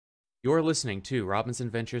You're listening to Robinson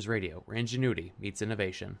Ventures Radio, where ingenuity meets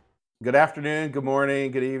innovation. Good afternoon, good morning,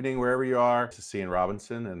 good evening, wherever you are. This is Ian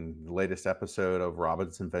Robinson and the latest episode of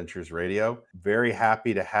Robinson Ventures Radio. Very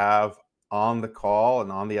happy to have on the call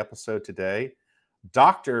and on the episode today,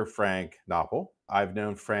 Dr. Frank Noppel. I've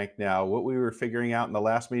known Frank now, what we were figuring out in the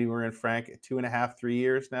last meeting we were in, Frank, 2.5, 3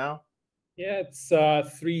 years now, Yeah, it's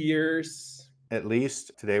 3 years. at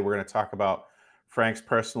least. Today we're going to talk about Frank's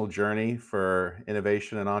personal journey for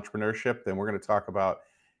innovation and entrepreneurship. Then we're going to talk about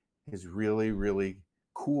his really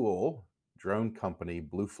cool drone company,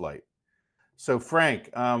 blueflite. So Frank,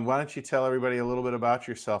 why don't you tell everybody a little bit about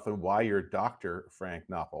yourself and why you're Dr. Frank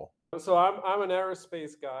Noppel? So I'm an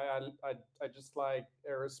aerospace guy. I just like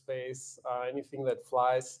aerospace, anything that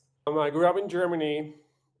flies. I grew up in Germany.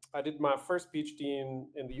 I did my first PhD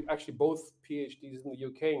in the actually both PhDs in the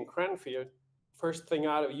UK in Cranfield. First thing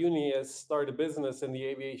out of uni is start a business in the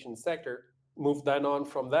aviation sector. Moved then on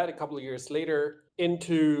from that a couple of years later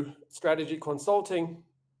into strategy consulting,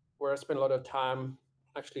 where I spent a lot of time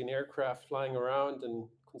actually in aircraft flying around and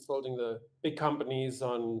consulting the big companies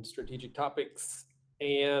on strategic topics.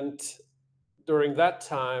 And during that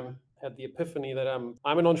time, had the epiphany that I'm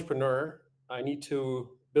an entrepreneur. I need to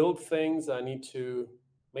build things. I need to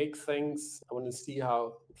make things. I want to see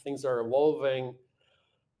how things are evolving.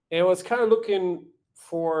 And I was kind of looking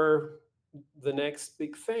for the next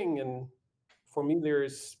big thing. And for me,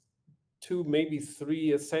 there's two, maybe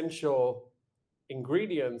three essential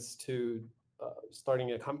ingredients to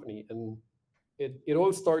starting a company. And it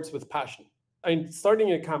all starts with passion.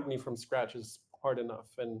 Starting a company from scratch is hard enough.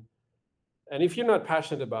 And if you're not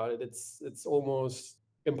passionate about it, it's almost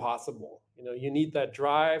impossible. You need that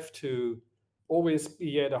drive to always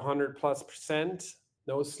be at 100+%,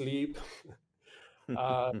 no sleep,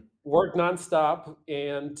 work nonstop,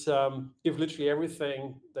 and give literally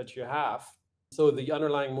everything that you have. So the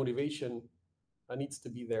underlying motivation needs to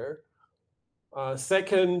be there.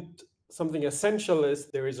 Second, something essential is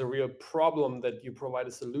there is a real problem that you provide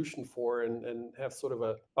a solution for and have sort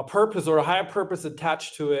of a purpose or a higher purpose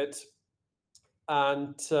attached to it.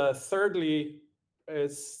 And thirdly,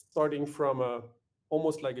 is starting from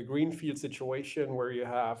almost like a greenfield situation where you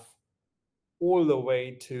have all the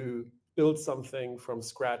way to build something from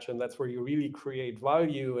scratch, and that's where you really create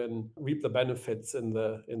value and reap the benefits in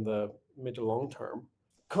the mid to long term.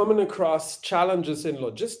 Coming across challenges in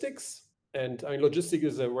logistics, and logistics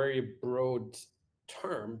is a very broad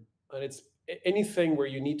term, and it's anything where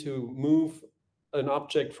you need to move an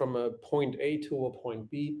object from a point A to a point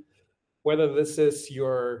B, whether this is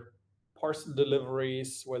your parcel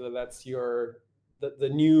deliveries, whether that's the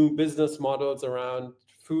new business models around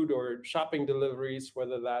food or shopping deliveries,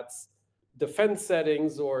 whether that's defense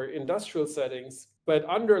settings or industrial settings. But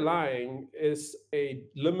underlying is a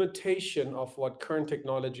limitation of what current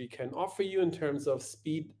technology can offer you in terms of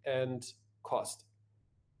speed and cost,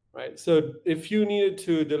 right? So if you needed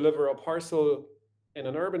to deliver a parcel in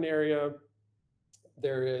an urban area,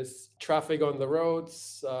 there is traffic on the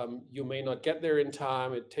roads. You may not get there in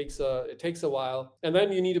time. It takes a while, and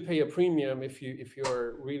then you need to pay a premium if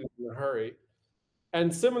you're really in a hurry.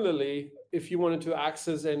 And similarly, if you wanted to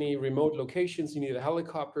access any remote locations, you need a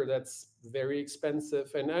helicopter. That's very expensive.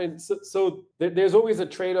 And so there's always a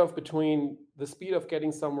trade-off between the speed of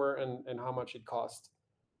getting somewhere and how much it costs.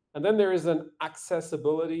 And then there is an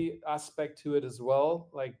accessibility aspect to it as well,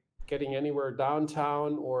 like getting anywhere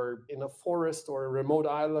downtown or in a forest or a remote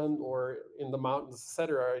island or in the mountains,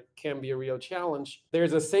 etc., can be a real challenge.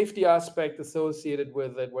 There's a safety aspect associated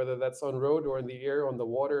with it, whether that's on road or in the air, on the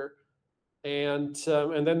water. And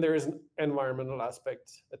then there is an environmental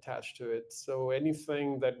aspect attached to it. So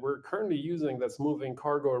anything that we're currently using that's moving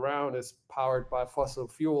cargo around is powered by fossil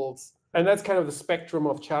fuels. And that's kind of the spectrum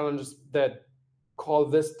of challenges that call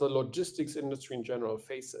this the logistics industry in general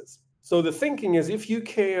faces. So the thinking is if you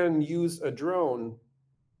can use a drone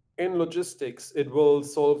in logistics, it will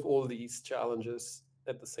solve all these challenges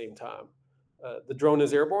at the same time. The drone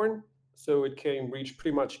is airborne, so it can reach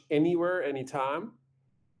pretty much anywhere, anytime,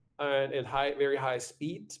 and at very high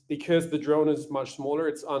speed. Because the drone is much smaller,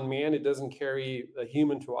 it's unmanned, it doesn't carry a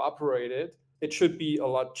human to operate it. It should be a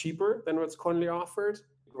lot cheaper than what's currently offered.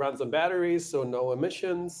 It runs on batteries, so no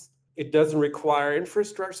emissions. It doesn't require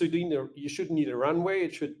infrastructure, so you shouldn't need a runway.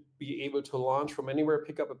 It should be able to launch from anywhere,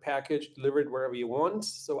 pick up a package, deliver it wherever you want.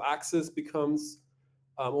 So access becomes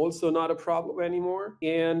also not a problem anymore.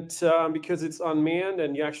 And because it's unmanned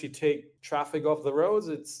and you actually take traffic off the roads,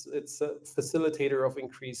 it's a facilitator of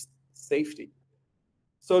increased safety.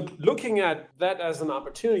 So looking at that as an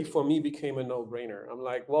opportunity for me became a no-brainer. I'm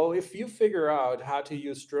like, well, if you figure out how to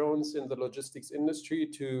use drones in the logistics industry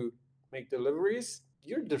to make deliveries,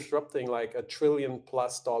 you're disrupting like $1 trillion+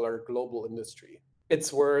 global industry.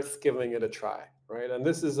 It's worth giving it a try, right? And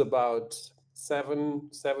this is about 7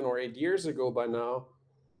 or 8 years ago by now,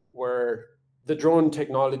 where the drone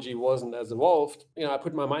technology wasn't as evolved. I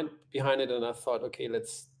put my mind behind it and I thought, okay,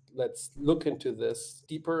 let's look into this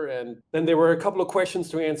deeper. And then there were a couple of questions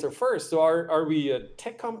to answer first. So are we a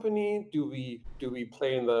tech company? Do we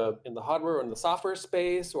play in the hardware or in the software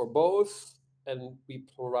space, or both? And we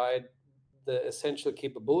provide the essential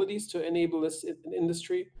capabilities to enable this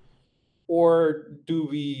industry? Or do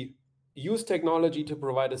we use technology to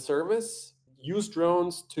provide a service, use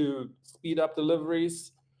drones to speed up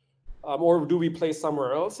deliveries? Or do we play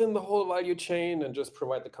somewhere else in the whole value chain and just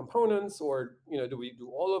provide the components? Or do we do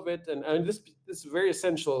all of it? And this is a very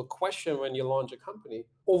essential question when you launch a company.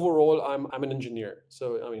 Overall, I'm an engineer,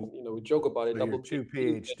 so I mean, we joke about it. So Double your two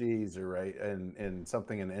PhDs are right, and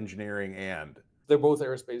something in engineering, and they're both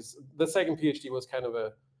aerospace. The second PhD was kind of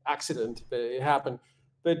an accident, but it happened.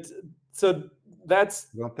 But so that's.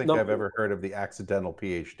 I don't think I've ever heard of the accidental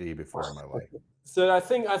PhD before in my life. So I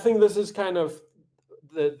think this is kind of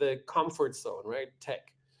the comfort zone, right?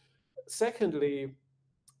 Tech. Secondly,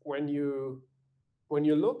 when you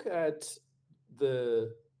look at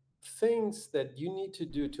the things that you need to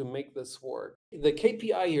do to make this work, the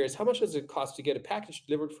KPI here is how much does it cost to get a package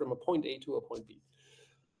delivered from a point A to a point B?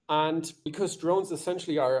 And because drones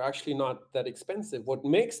essentially are actually not that expensive, what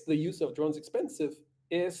makes the use of drones expensive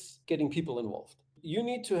is getting people involved. You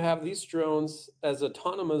need to have these drones as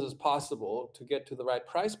autonomous as possible to get to the right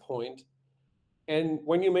price point. And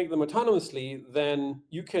when you make them autonomously, then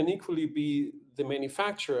you can equally be the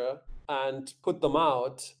manufacturer and put them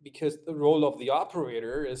out, because the role of the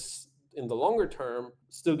operator is, in the longer term,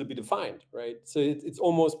 still to be defined, right? So it's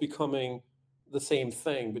almost becoming the same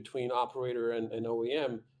thing between operator and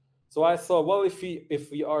OEM. So I thought, well, if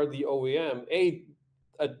we are the OEM,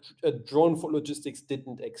 a drone for logistics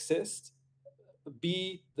didn't exist.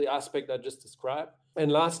 B, the aspect I just described. And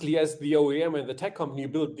lastly, as the OEM and the tech company, you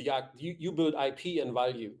build IP and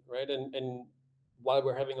value, right? And while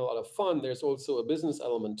we're having a lot of fun, there's also a business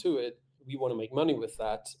element to it. We want to make money with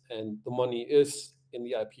that, and the money is in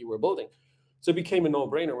the IP we're building. So it became a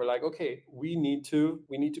no-brainer. We're like, okay, we need to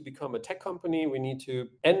become a tech company. We need to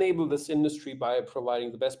enable this industry by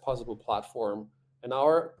providing the best possible platform, and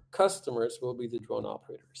our customers will be the drone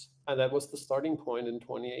operators. And that was the starting point in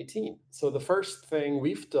 2018. So the first thing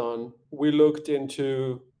we've done, we looked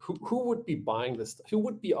into who would be buying this stuff, who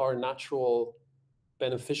would be our natural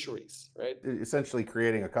beneficiaries, right? Essentially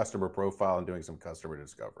creating a customer profile and doing some customer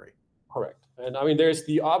discovery. Correct. And I mean, there's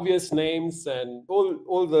the obvious names and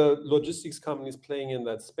all the logistics companies playing in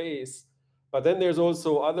that space. But then there's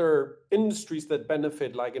also other industries that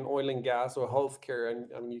benefit, like in oil and gas or healthcare. And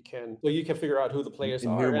I mean, you can figure out who the players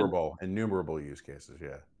are. Innumerable use cases,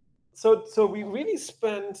 yeah. So we really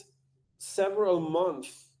spent several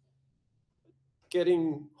months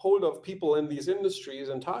getting hold of people in these industries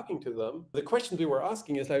and talking to them. The questions we were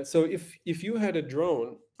asking is like, so if you had a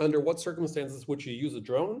drone, under what circumstances would you use a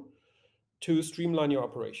drone to streamline your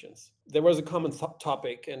operations? There was a common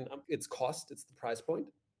topic, and it's cost, it's the price point.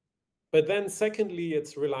 But then secondly,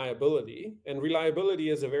 it's reliability. And reliability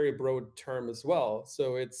is a very broad term as well.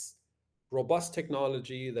 So it's robust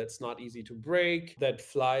technology that's not easy to break, that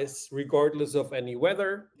flies regardless of any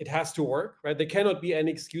weather. It has to work, right? There cannot be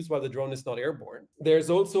any excuse why the drone is not airborne. There's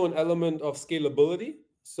also an element of scalability.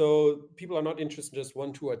 So people are not interested in just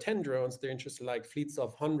 1, 2, or 10 drones. They're interested in like fleets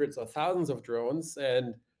of hundreds or thousands of drones,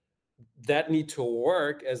 and that need to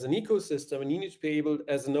work as an ecosystem. And you need to be able,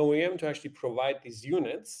 as an OEM, to actually provide these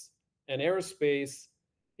units. And aerospace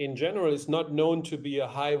in general is not known to be a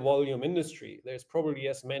high volume industry. There's probably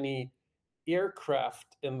as many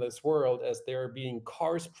aircraft in this world as there are being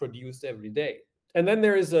cars produced every day. And then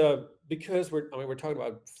there is because we're talking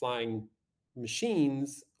about flying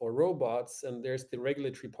machines or robots, and there's the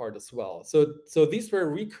regulatory part as well. So these were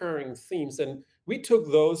recurring themes, and we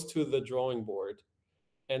took those to the drawing board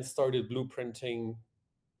and started blueprinting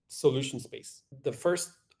solution space. The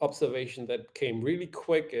first observation that came really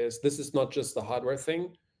quick is this is not just a hardware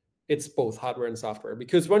thing. It's both hardware and software,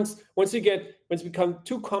 because once it become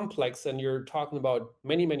too complex and you're talking about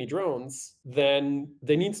many drones, then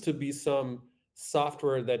there needs to be some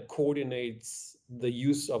software that coordinates the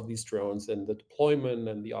use of these drones and the deployment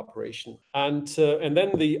and the operation. And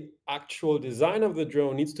then the actual design of the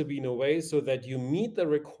drone needs to be in a way so that you meet the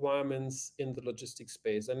requirements in the logistics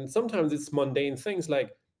space. And sometimes it's mundane things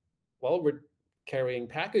like, well, we're carrying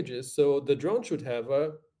packages, so the drone should have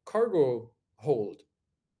a cargo hold.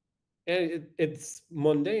 And it's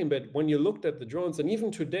mundane, but when you looked at the drones, and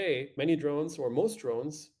even today, many drones or most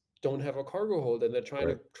drones don't have a cargo hold and they're trying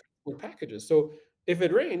Right. to transport packages. So if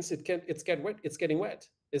it rains, it's getting wet.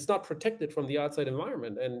 It's not protected from the outside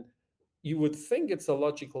environment. And you would think it's a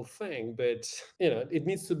logical thing, but it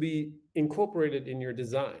needs to be incorporated in your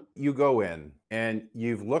design. You go in and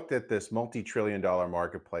you've looked at this multi-trillion-dollar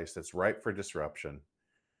marketplace that's ripe for disruption.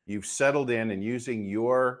 You've settled in and using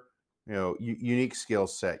your unique skill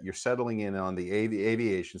set, you're settling in on the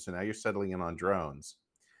aviation. So now you're settling in on drones,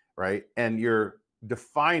 right? And you're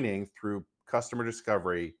defining through customer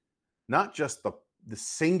discovery, not just the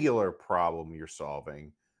singular problem you're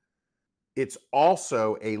solving, it's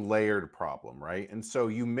also a layered problem, right? And so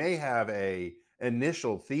you may have a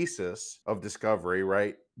initial thesis of discovery,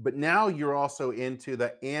 right? But now you're also into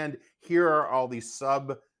and here are all these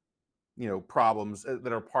sub, problems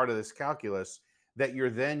that are part of this calculus that you're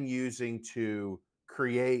then using to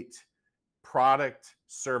create product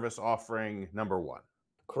service offering number one.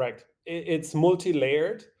 Correct. It's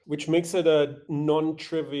multi-layered, which makes it a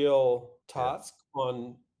non-trivial Yeah. task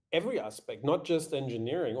on every aspect, not just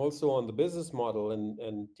engineering, also on the business model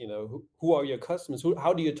and who are your customers?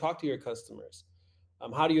 How do you talk to your customers?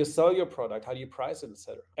 How do you sell your product? How do you price it,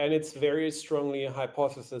 etc.? And it's very strongly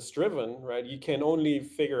hypothesis driven, right? You can only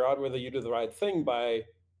figure out whether you do the right thing by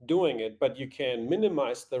doing it, but you can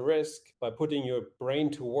minimize the risk by putting your brain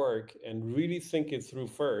to work and really think it through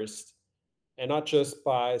first, and not just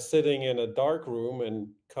by sitting in a dark room and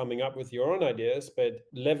coming up with your own ideas, but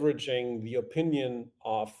leveraging the opinion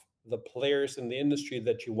of the players in the industry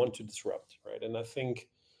that you want to disrupt, right? And I think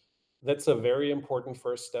that's a very important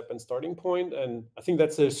first step and starting point. And I think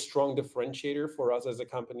that's a strong differentiator for us as a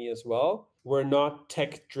company as well. We're not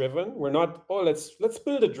tech driven. We're not, let's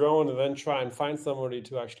build a drone and then try and find somebody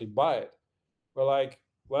to actually buy it. We're like,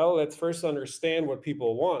 well, let's first understand what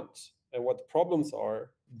people want and what the problems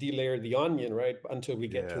are, delayer the onion, right, until we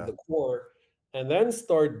get to the core, and then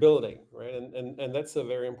start building, right? And that's a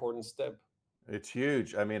very important step. It's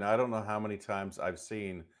huge. I mean, I don't know how many times I've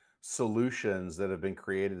seen solutions that have been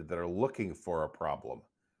created that are looking for a problem,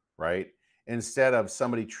 right? Instead of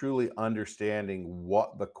somebody truly understanding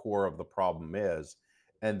what the core of the problem is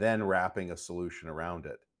and then wrapping a solution around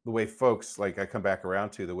it. The way folks, like I come back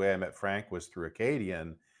around to the way I met Frank was through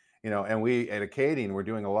Acadian, and we at Acadian, we're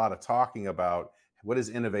doing a lot of talking about what does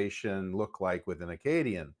innovation look like within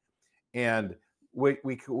Acadian. And we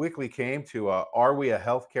quickly came to are we a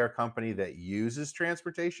healthcare company that uses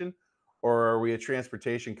transportation, or are we a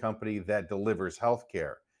transportation company that delivers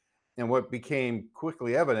healthcare? And what became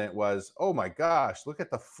quickly evident was, oh my gosh, look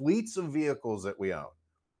at the fleets of vehicles that we own,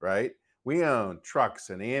 right? We own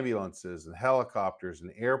trucks and ambulances and helicopters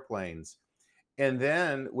and airplanes. And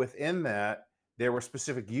then within that, there were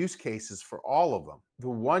specific use cases for all of them. The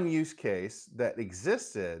one use case that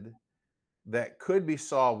existed that could be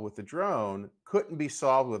solved with the drone couldn't be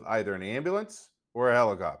solved with either an ambulance or a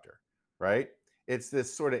helicopter, right? It's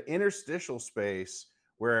this sort of interstitial space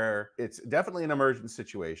where it's definitely an emergent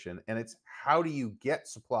situation, and it's how do you get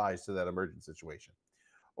supplies to that emergent situation?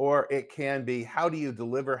 Or it can be how do you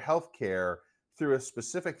deliver healthcare through a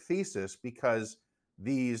specific thesis because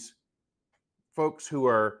these folks who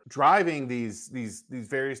are driving these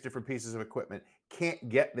various different pieces of equipment can't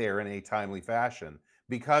get there in a timely fashion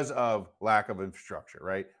because of lack of infrastructure,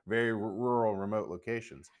 right? Very rural, remote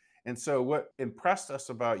locations. And so what impressed us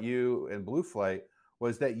about you and blueflite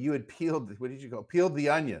was that you had peeled, what did you call, peeled the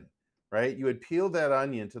onion, right? You had peeled that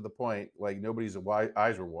onion to the point like nobody's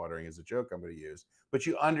eyes were watering is a joke I'm going to use, but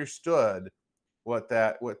you understood what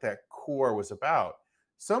that core was about.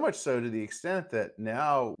 So much so to the extent that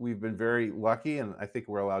now we've been very lucky, and I think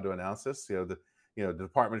we're allowed to announce this. The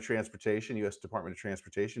Department of Transportation, U.S. Department of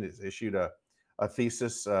Transportation, has issued a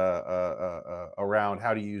thesis around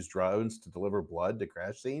how to use drones to deliver blood to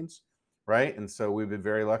crash scenes, right? And so we've been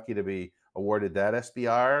very lucky to be awarded that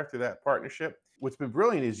SBR through that partnership. What's been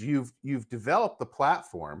brilliant is you've developed the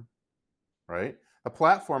platform, right? A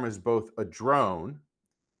platform is both a drone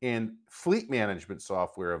and fleet management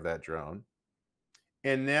software of that drone.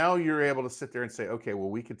 And now you're able to sit there and say, okay, well,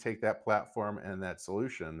 we could take that platform and that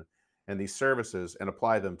solution and these services and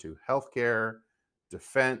apply them to healthcare,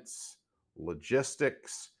 defense,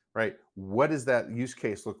 logistics, right? What does that use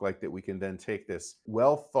case look like that we can then take this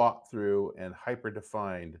well thought through and hyper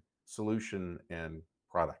defined solution and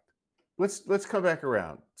product? Let's come back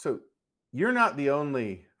around. So you're not the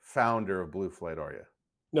only founder of blueflite, are you?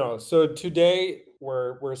 No. So today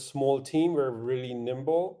we're a small team. We're really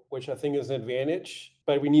nimble, which I think is an advantage.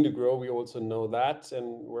 But we need to grow. We also know that,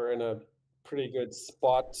 and we're in a pretty good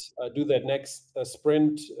spot. Do that next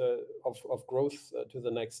sprint of growth to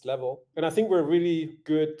the next level. And I think we're a really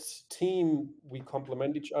good team. We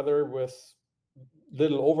complement each other with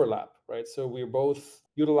little overlap, right? So we're both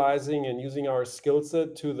utilizing and using our skill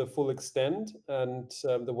set to the full extent, and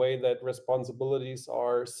the way that responsibilities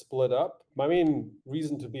are split up. My main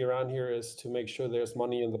reason to be around here is to make sure there's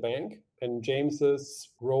money in the bank. And James's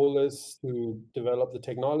role is to develop the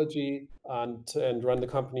technology and run the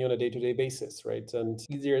company on a day-to-day basis, right? And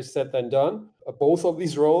easier said than done. Both of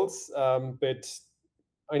these roles, but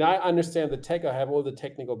I mean, I understand the tech. I have all the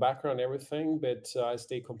technical background, and everything, but I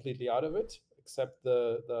stay completely out of it, except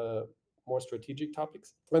the more strategic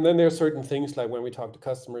topics. And then there are certain things like when we talk to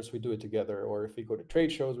customers, we do it together, or if we go to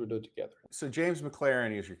trade shows, we do it together. So James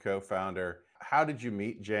McLaren is your co-founder. How did you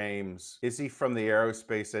meet James? Is he from the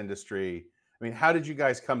aerospace industry? I mean, how did you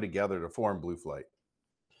guys come together to form blueflite?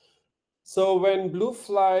 So when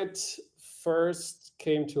blueflite first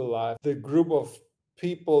came to life, the group of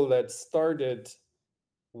people that started,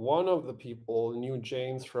 one of the people knew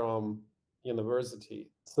James from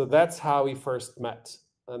university. So that's how we first met.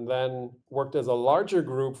 And then worked as a larger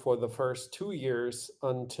group for the first 2 years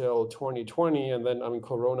until 2020. And then, I mean,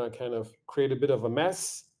 Corona kind of created a bit of a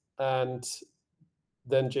mess. And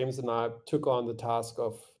then James and I took on the task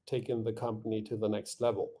of taking the company to the next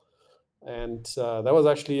level. And that was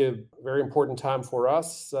actually a very important time for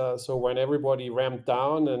us. So when everybody ramped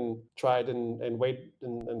down and tried and wait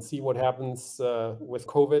and see what happens with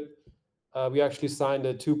COVID, we actually signed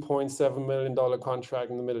a $2.7 million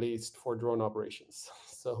contract in the Middle East for drone operations.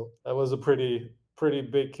 So that was a pretty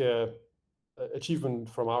big achievement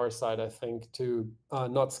from our side, I think, to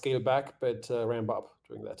not scale back, but ramp up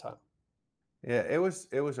during that time. Yeah, it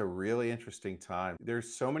was a really interesting time.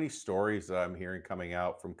 There's so many stories that I'm hearing coming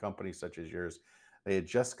out from companies such as yours. They had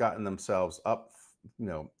just gotten themselves up,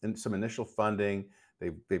 in some initial funding.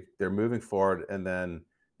 They're moving forward, and then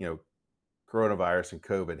coronavirus and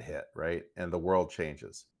COVID hit, right? And the world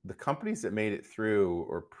changes. The companies that made it through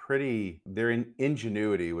were their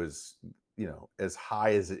ingenuity was, as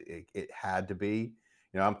high as it had to be.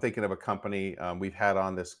 I'm thinking of a company we've had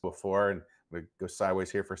on this before, and we go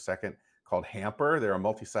sideways here for a second, called Hamper. They're a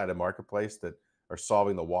multi-sided marketplace that are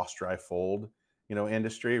solving the wash, dry, fold,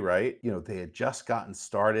 industry, right? They had just gotten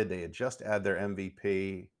started. They had just had their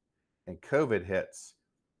MVP, and COVID hits.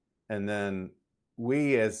 And then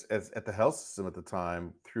we, as at the health system at the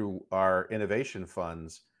time, through our innovation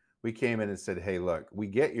funds, we came in and said, hey, look, we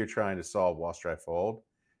get you're trying to solve wash, dry, fold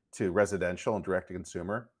to residential and direct to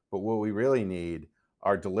consumer, but what we really need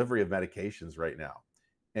are delivery of medications right now.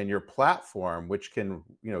 And your platform, which can,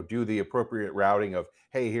 do the appropriate routing of,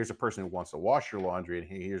 hey, here's a person who wants to wash your laundry, and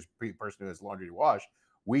hey, here's a person who has laundry to wash.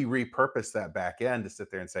 We repurpose that back end to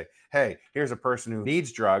sit there and say, hey, here's a person who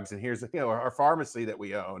needs drugs, and here's our pharmacy that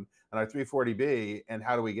we own and our 340B, and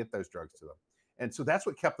how do we get those drugs to them? And so that's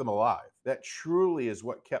what kept them alive. That truly is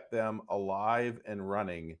what kept them alive and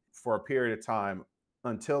running for a period of time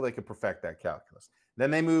until they could perfect that calculus. Then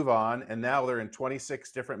they move on, and now they're in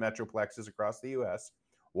 26 different metroplexes across the US,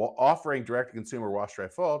 while offering direct-to-consumer wash, dry,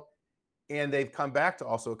 fold. And they've come back to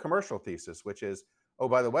also a commercial thesis, which is, oh,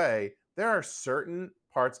 by the way, there are certain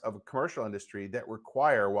parts of a commercial industry that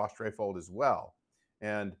require wash, dry, fold as well.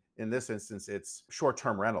 And in this instance, it's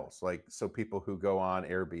short-term rentals, like so people who go on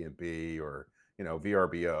Airbnb or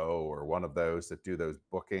VRBO or one of those that do those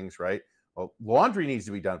bookings, right? Well, laundry needs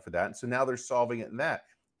to be done for that. And so now they're solving it in that.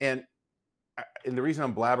 And the reason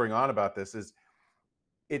I'm blabbering on about this is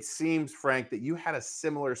it seems, Frank, that you had a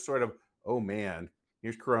similar sort of, oh man,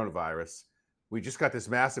 here's coronavirus. We just got this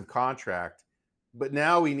massive contract, but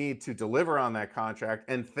now we need to deliver on that contract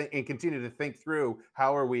and continue to think through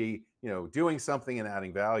how are we, doing something and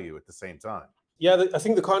adding value at the same time. Yeah, I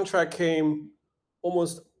think the contract came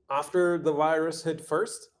almost after the virus hit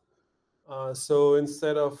first. So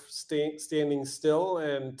instead of standing still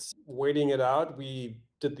and waiting it out, we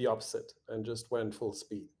did the opposite and just went full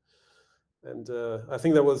speed. And I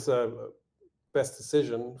think that was a best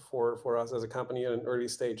decision for us as a company in an early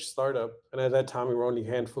stage startup. And at that time, we were only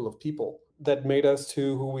a handful of people. That made us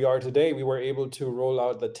to who we are today. We were able to roll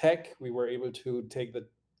out the tech. We were able to take the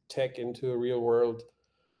tech into a real world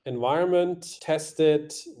environment, test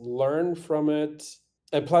it, learn from it.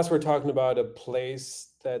 And plus, we're talking about a place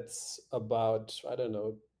that's about, I don't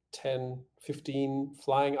know, 10, 15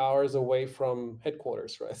 flying hours away from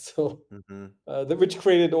headquarters, right? So, which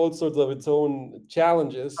created all sorts of its own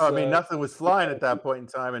challenges. Oh, I mean, nothing was flying at that point in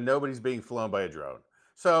time, and nobody's being flown by a drone.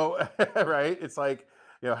 So, right, it's like,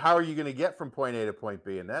 how are you going to get from point A to point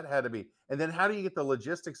B? And that had to be. And then how do you get the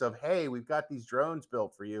logistics of, hey, we've got these drones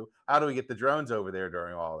built for you. How do we get the drones over there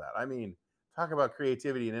during all that? I mean, talk about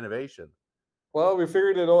creativity and innovation. Well, we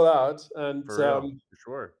figured it all out, and for real, for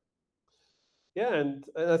sure. Yeah, and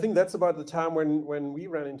I think that's about the time when we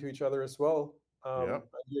ran into each other as well. Yep.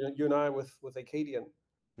 You and I with Acadian.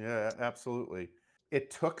 Yeah, absolutely. It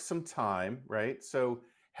took some time, right? So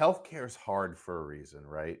healthcare is hard for a reason,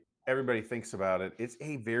 right? Everybody thinks about it. It's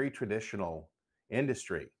a very traditional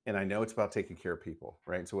industry. And I know it's about taking care of people,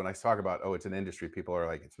 right? So when I talk about, oh, it's an industry, people are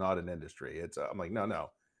like, it's not an industry. I'm like, no, no.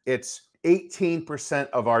 It's 18%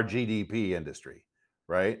 of our GDP industry,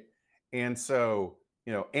 right? And so,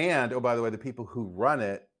 and oh, by the way, the people who run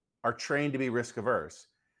it are trained to be risk averse.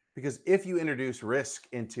 Because if you introduce risk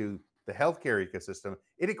into the healthcare ecosystem,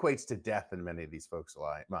 it equates to death in many of these folks'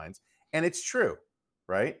 minds. And it's true,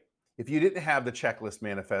 right? If you didn't have the checklist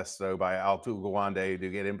manifesto by Altu Gawande to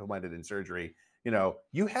get implemented in surgery,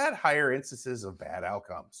 you had higher instances of bad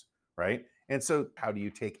outcomes, right? And so how do you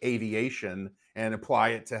take aviation and apply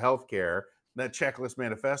it to healthcare? That checklist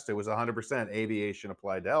manifesto was 100% aviation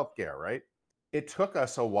applied to healthcare, right? It took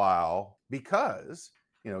us a while because,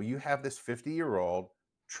 you have this 50-year-old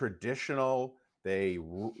traditional, they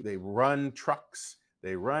run trucks,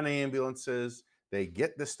 they run ambulances, they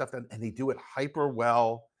get this stuff done, and they do it hyper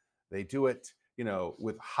well. They do it,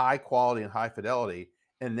 with high quality and high fidelity.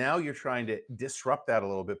 And now you're trying to disrupt that a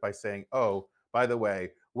little bit by saying, oh, by the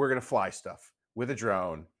way, we're going to fly stuff with a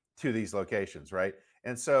drone to these locations, right?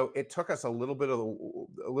 And so it took us a little bit of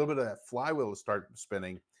that flywheel to start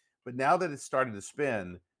spinning. But now that it's started to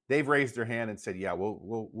spin, they've raised their hand and said, yeah,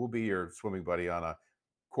 we'll be your swimming buddy on a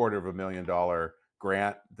 $250,000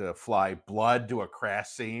 grant to fly blood to a crash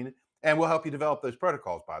scene. And we'll help you develop those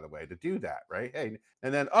protocols, by the way, to do that, right? Hey,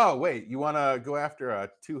 and then, oh, wait, you want to go after a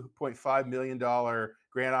 $2.5 million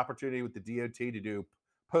grant opportunity with the DOT to do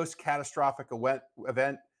post-catastrophic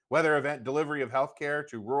weather event delivery of healthcare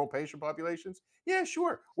to rural patient populations? Yeah,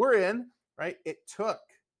 sure, we're in, right? It took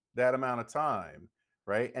that amount of time,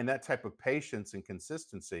 right? And that type of patience and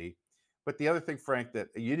consistency. But the other thing, Frank, that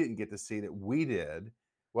you didn't get to see that we did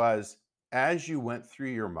was as you went through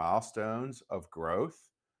your milestones of growth,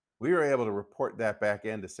 we were able to report that back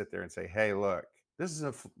in to sit there and say, hey, look, this is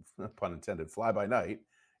no pun intended, fly by night.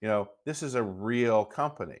 This is a real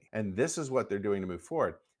company and this is what they're doing to move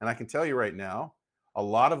forward. And I can tell you right now, a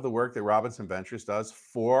lot of the work that Robinson Ventures does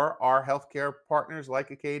for our healthcare partners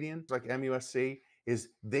like Acadian, like MUSC, is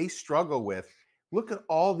they struggle with, look at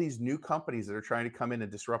all these new companies that are trying to come in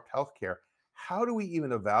and disrupt healthcare. How do we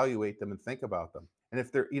even evaluate them and think about them? And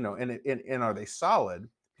if they're, and are they solid?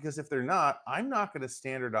 Because if they're not, I'm not going to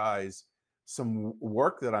standardize some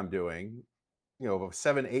work that I'm doing, of a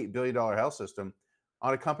 $7-8 billion health system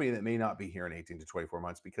on a company that may not be here in 18 to 24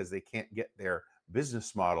 months because they can't get their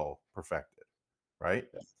business model perfected, right?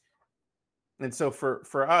 Yeah. And so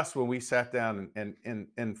for us, when we sat down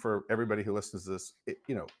and for everybody who listens to this,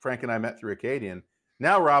 Frank and I met through Acadian.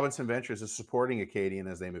 Now Robinson Ventures is supporting Acadian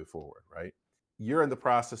as they move forward, right? You're in the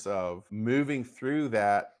process of moving through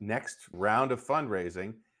that next round of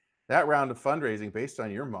fundraising. That round of fundraising based on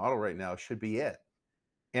your model right now should be it.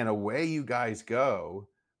 And away you guys go,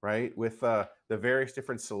 right, with the various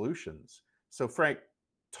different solutions. So Frank,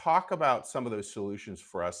 talk about some of those solutions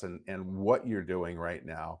for us and what you're doing right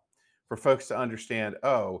now for folks to understand,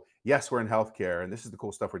 oh, yes, we're in healthcare and this is the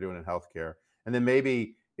cool stuff we're doing in healthcare. And then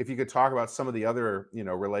maybe if you could talk about some of the other,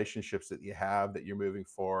 relationships that you have that you're moving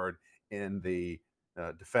forward in the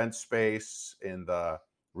defense space, in the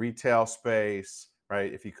retail space,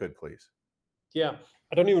 right? If you could, please. Yeah,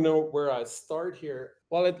 I don't even know where I start here.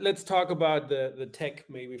 Well, let's talk about the tech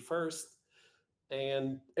maybe first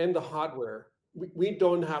and the hardware. We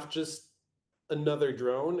don't have just another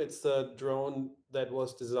drone. It's a drone that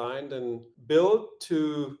was designed and built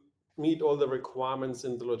to meet all the requirements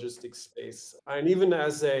in the logistics space. And even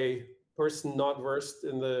as a person not versed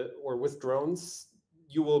in with drones,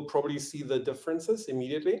 you will probably see the differences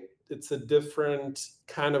immediately. It's a different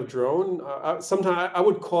kind of drone. Sometimes I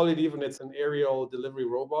would call it it's an aerial delivery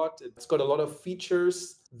robot. It's got a lot of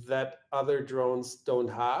features that other drones don't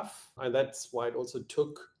have. And that's why it also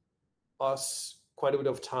took us quite a bit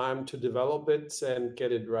of time to develop it and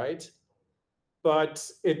get it right. But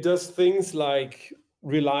it does things like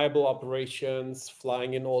reliable operations,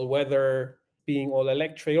 flying in all weather, being all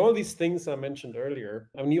electric, all these things I mentioned earlier.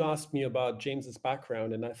 I mean, you asked me about James's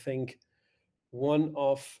background, and I think one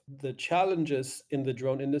of the challenges in the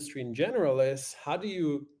drone industry in general is how do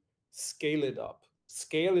you scale it up?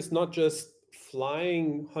 Scale is not just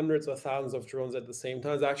flying hundreds of thousands of drones at the same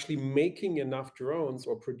time, it's actually making enough drones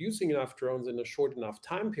or producing enough drones in a short enough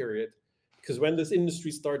time period. Because when this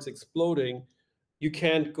industry starts exploding, you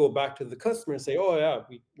can't go back to the customer and say, oh yeah,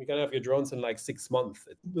 we can have your drones in like 6 months.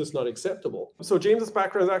 It's not acceptable. So James's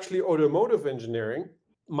background is actually automotive engineering,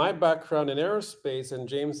 my background in aerospace and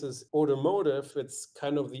James's automotive, it's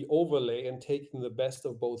kind of the overlay and taking the best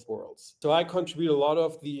of both worlds. So I contribute a lot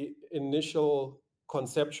of the initial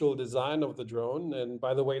conceptual design of the drone. And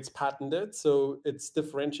by the way, it's patented. So it's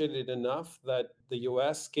differentiated enough that the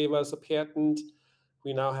US gave us a patent.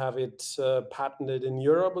 We now have it patented in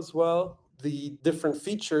Europe as well. The different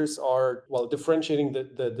features are, well, differentiating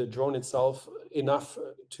the drone itself enough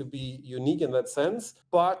to be unique in that sense.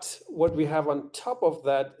 But what we have on top of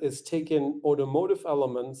that is taking automotive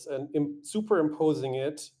elements and superimposing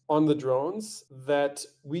it on the drones that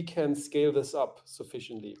we can scale this up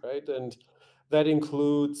sufficiently, right? And that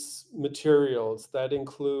includes materials, that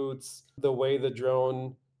includes the way the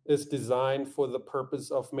drone is designed for the purpose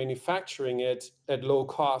of manufacturing it at low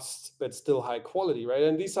cost, but still high quality, right?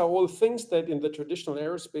 And these are all things that in the traditional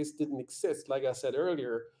aerospace didn't exist. Like I said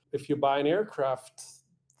earlier, if you buy an aircraft,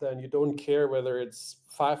 then you don't care whether it's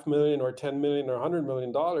 5 million or 10 million or $100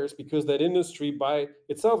 million because that industry by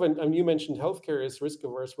itself, and you mentioned healthcare is risk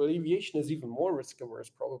averse. Well, aviation is even more risk averse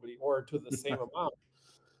probably, or to the same amount.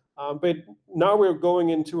 But now we're going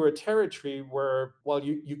into a territory where, well,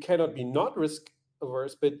 you cannot be not risk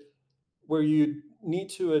averse, but where you need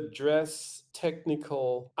to address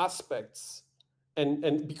technical aspects.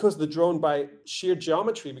 And because the drone by sheer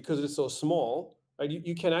geometry, because it's so small, right,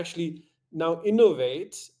 you can actually now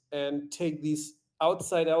innovate and take these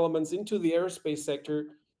outside elements into the aerospace sector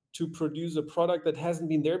to produce a product that hasn't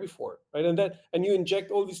been there before, right? And you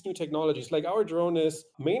inject all these new technologies. Like our drone is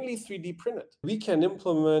mainly 3D printed. We can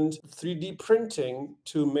implement 3D printing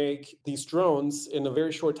to make these drones in a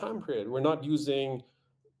very short time period. We're not using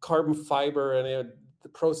carbon fiber, and the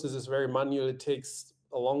process is very manual. It takes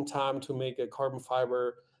a long time to make a carbon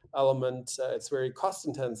fiber element. It's very cost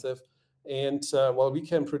intensive. And well, we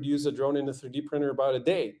can produce a drone in a 3D printer about a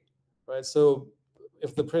day, right? So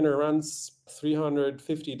if the printer runs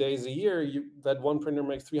 350 days a year, that one printer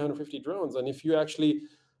makes 350 drones. And if you actually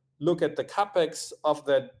look at the capex of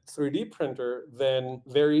that 3D printer, then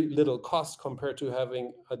very little cost compared to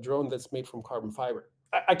having a drone that's made from carbon fiber.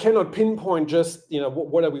 I cannot pinpoint just,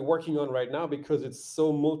 what are we working on right now because it's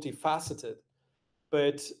so multifaceted.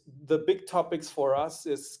 But the big topics for us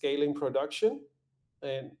is scaling production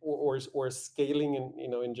and or scaling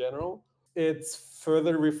in general. It's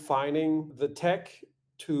further refining the tech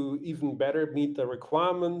to even better meet the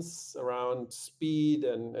requirements around speed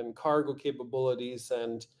and cargo capabilities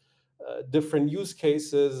and different use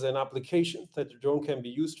cases and applications that the drone can be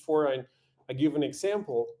used for. And I give an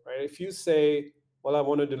example, right? If you say, well, I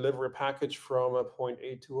want to deliver a package from a point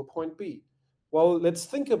A to a point B. Well, let's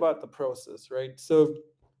think about the process, right? So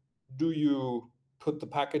do you put the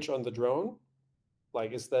package on the drone?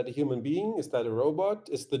 Like, is that a human being? Is that a robot?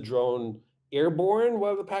 Is the drone airborne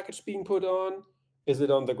while the package is being put on? Is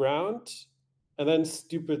it on the ground? And then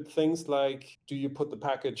stupid things like, do you put the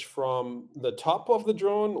package from the top of the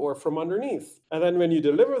drone or from underneath? And then when you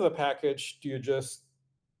deliver the package, do you just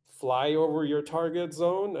fly over your target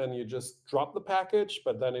zone and you just drop the package,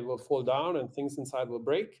 but then it will fall down and things inside will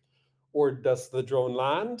break? Or does the drone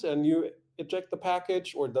land and you eject the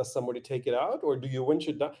package, or does somebody take it out, or do you winch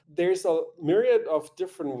it down? There's a myriad of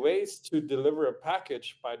different ways to deliver a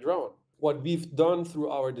package by drone. What we've done through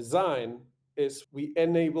our design is we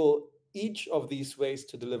enable each of these ways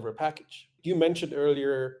to deliver a package. You mentioned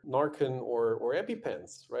earlier Narcan or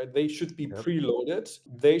EpiPens, right? They should be preloaded.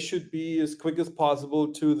 They should be as quick as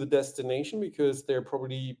possible to the destination because they're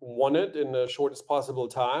probably wanted in the shortest possible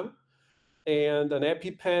time. And an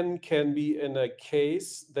EpiPen can be in a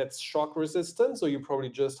case that's shock resistant. So you probably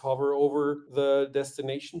just hover over the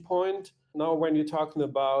destination point. Now, when you're talking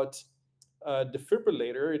about a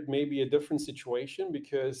defibrillator, it may be a different situation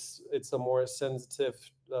because it's a more sensitive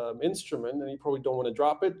instrument and you probably don't want to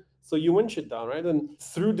drop it. So you winch it down, right? And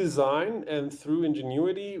through design and through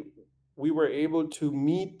ingenuity, we were able to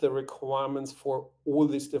meet the requirements for all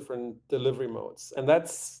these different delivery modes. And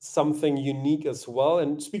that's something unique as well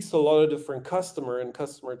and speaks to a lot of different customer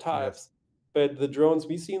types. Yes. But the drones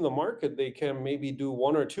we see in the market, they can maybe do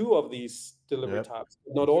one or two of these delivery types,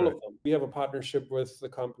 not all of them. We have a partnership with the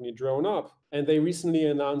company DroneUp, and they recently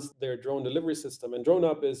announced their drone delivery system. And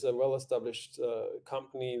DroneUp is a well-established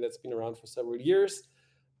company that's been around for several years,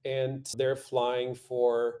 and they're flying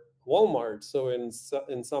for Walmart. So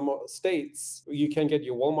in some states, you can get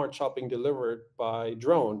your Walmart shopping delivered by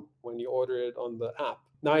drone when you order it on the app.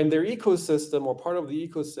 Now, in their ecosystem, or part of the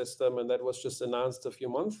ecosystem, and that was just announced a few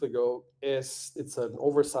months ago, it's an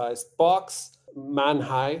oversized box, man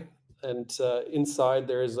high, and inside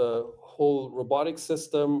there's a whole robotic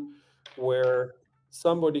system where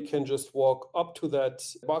somebody can just walk up to that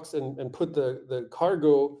box and put the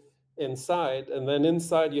cargo inside. And then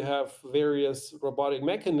inside you have various robotic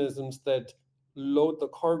mechanisms that load the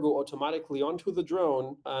cargo automatically onto the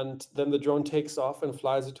drone, and then the drone takes off and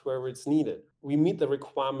flies it to wherever it's needed. We meet the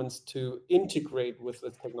requirements to integrate with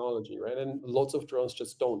the technology, right? And lots of drones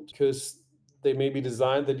just don't, because they may be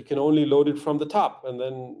designed that you can only load it from the top, and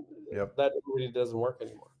then that really doesn't work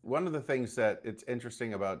anymore. One of the things that it's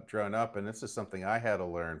interesting about Drone Up, and this is something I had to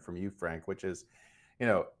learn from you, Frank, which is,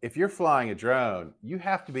 if you're flying a drone, you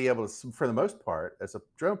have to be able to, for the most part, as a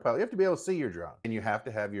drone pilot, you have to be able to see your drone, and you have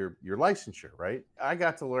to have your licensure, right? I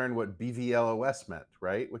got to learn what BVLOS meant,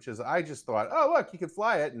 right? Which is, I just thought, oh, look, you can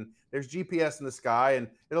fly it, and there's GPS in the sky, and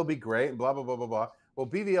it'll be great, and blah, blah, blah, blah, blah. Well,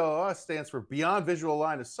 BVLOS stands for Beyond Visual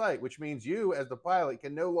Line of Sight, which means you, as the pilot,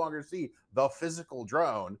 can no longer see the physical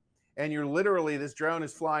drone, and you're literally, this drone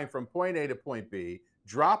is flying from point A to point B,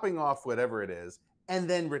 dropping off whatever it is, and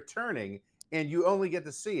then returning, and you only get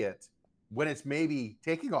to see it when it's maybe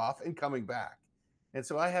taking off and coming back. And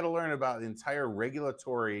so I had to learn about the entire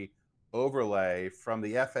regulatory overlay from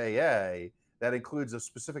the FAA that includes a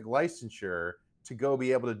specific licensure to go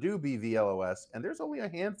be able to do BVLOS. And there's only a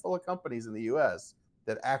handful of companies in the US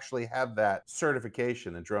that actually have that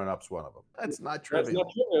certification, and Drone Up's one of them. That's not trivial. That's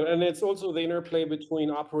not trivial. And it's also the interplay between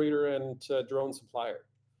operator and drone supplier.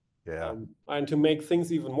 Yeah. And to make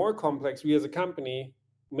things even more complex, we as a company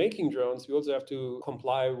making drones, we also have to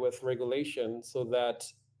comply with regulation so that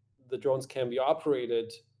the drones can be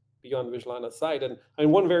operated beyond visual line of sight. And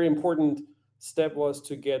one very important step was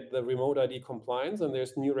to get the remote ID compliance, and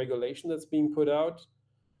there's new regulation that's being put out.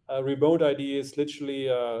 Remote ID is literally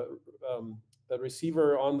a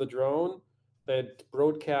receiver on the drone that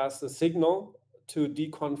broadcasts a signal to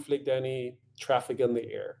deconflict any traffic in the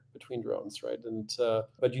air between drones, right? And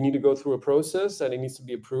but you need to go through a process, and it needs to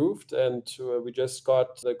be approved. And we just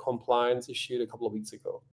got the compliance issued a couple of weeks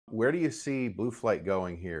ago. Where do you see blueflite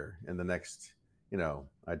going here in the next,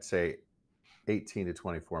 I'd say 18 to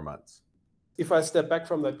 24 months? If I step back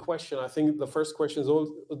from that question, I think the first question is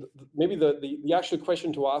maybe the actual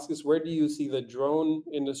question to ask is, where do you see the drone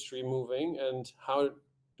industry moving, and how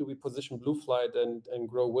do we position blueflite and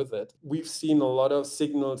grow with it? We've seen a lot of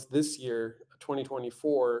signals this year,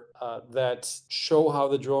 2024, that show how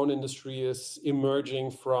the drone industry is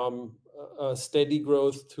emerging from a steady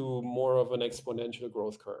growth to more of an exponential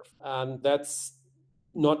growth curve. And that's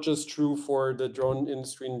not just true for the drone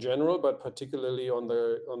industry in general, but particularly on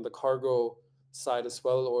the cargo side as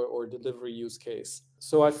well, or delivery use case.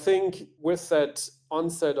 So I think with that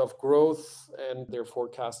onset of growth, and they're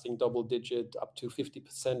forecasting double digit up to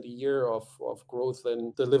 50% a year of growth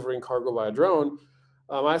in delivering cargo via drone,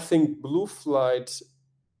 I think blueflite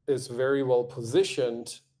is very well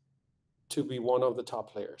positioned to be one of the top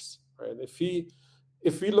players, right?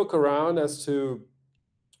 If we look around as to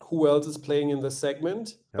who else is playing in the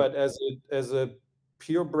segment, but as a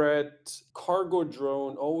purebred cargo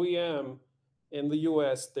drone OEM in the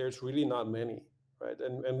US, there's really not many, right?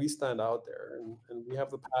 And we stand out there, and we have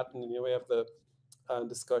the patent, and we have the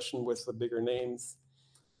discussion with the bigger names.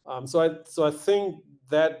 So I think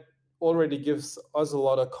that already gives us a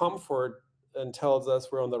lot of comfort and tells us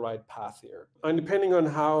we're on the right path here. And depending on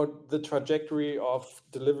how the trajectory of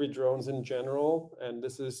delivery drones in general, and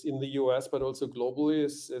this is in the US, but also globally,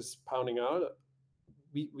 is pounding out,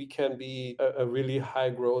 we can be a really high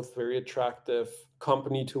growth, very attractive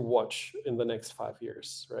company to watch in the next 5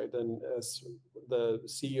 years, right? And as the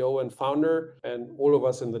CEO and founder, and all of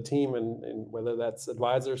us in the team, and whether that's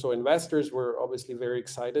advisors or investors, we're obviously very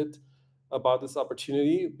excited about this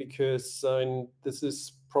opportunity, because this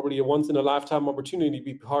is probably a once in a lifetime opportunity to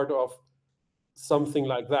be part of something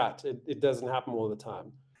like that. It doesn't happen all the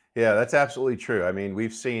time. Yeah, that's absolutely true. I mean,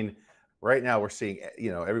 right now we're seeing,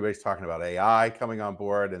 everybody's talking about AI coming on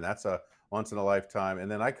board, and that's a once in a lifetime. And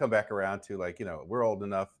then I come back around to, like, we're old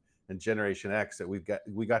enough in Generation X that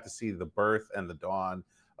we got to see the birth and the dawn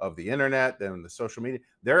of the internet and the social media.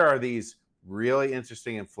 There are these really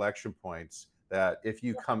interesting inflection points that if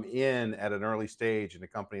you come in at an early stage in a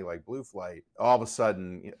company like blueflite, all of a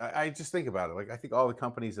sudden, I just think about it. Like, I think all the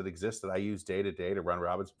companies that exist that I use day to day to run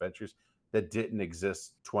Robinson Ventures that didn't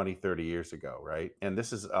exist 20, 30 years ago, right? And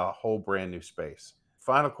this is a whole brand new space.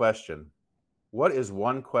 Final question. What is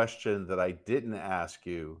one question that I didn't ask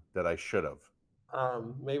you that I should have?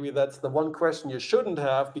 Maybe that's the one question you shouldn't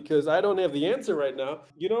have, because I don't have the answer right now.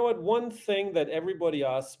 You know what? One thing that everybody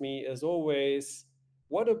asks me is always,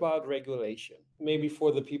 what about regulation? Maybe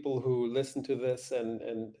for the people who listen to this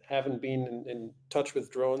and haven't been in touch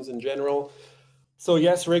with drones in general. So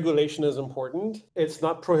yes, regulation is important. It's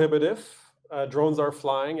not prohibitive. drones are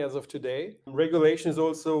flying as of today. Regulation is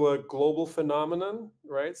also a global phenomenon,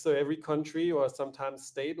 right? So every country or sometimes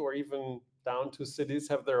state or even down to cities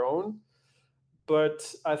have their own.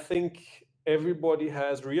 But I think everybody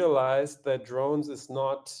has realized that drones is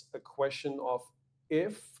not a question of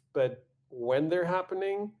if, but when they're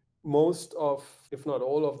happening. Most of, if not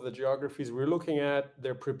all of the geographies we're looking at,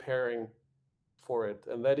 they're preparing for it.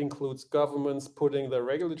 And that includes governments putting the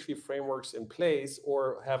regulatory frameworks in place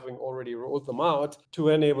or having already rolled them out to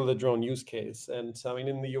enable the drone use case. And I mean,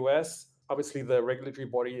 in the US, obviously the regulatory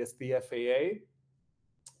body is the FAA.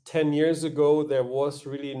 10 years ago, there was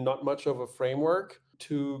really not much of a framework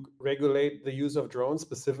to regulate the use of drones,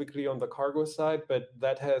 specifically on the cargo side, but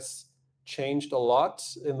that has changed a lot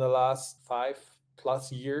in the last 5+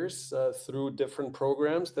 years through different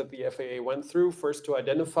programs that the FAA went through, first to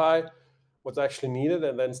identify what's actually needed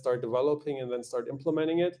and then start developing and then start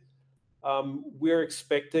implementing it. We're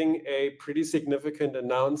expecting a pretty significant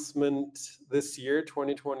announcement this year,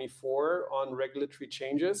 2024, on regulatory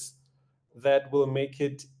changes that will make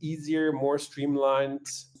it easier, more streamlined,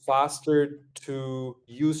 faster to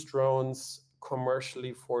use drones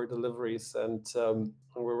commercially for deliveries. And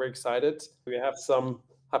we're very excited. We have some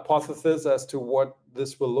hypotheses as to what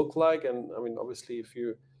this will look like. And I mean, obviously, if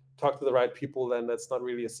you talk to the right people, then that's not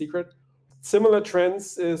really a secret. Similar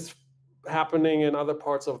trends is happening in other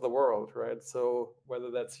parts of the world, right? So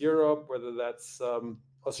whether that's Europe, whether that's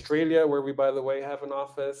Australia, where we, by the way, have an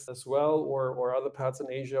office as well, or other parts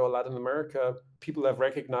in Asia or Latin America, people have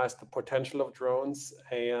recognized the potential of drones.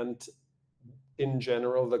 And in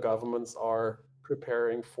general, the governments are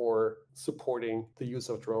preparing for supporting the use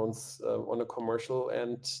of drones on a commercial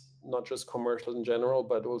and not just commercial in general,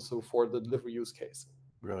 but also for the delivery use case.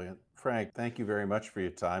 Brilliant. Frank, thank you very much for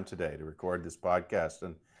your time today to record this podcast.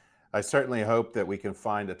 And I certainly hope that we can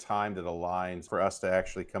find a time that aligns for us to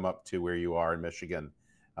actually come up to where you are in Michigan,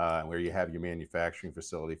 where you have your manufacturing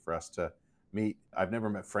facility, for us to meet. I've never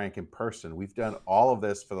met Frank in person. We've done all of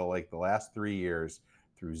this for the last 3 years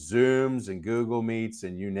through Zooms and Google Meets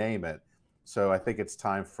and you name it. So I think it's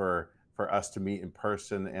time for us to meet in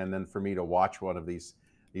person, and then for me to watch one of these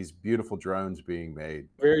beautiful drones being made.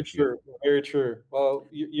 Very true. Very true. Well,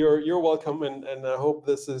 you're welcome, and I hope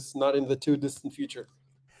this is not in the too distant future.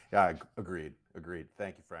 Yeah, agreed.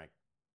 Thank you, Frank.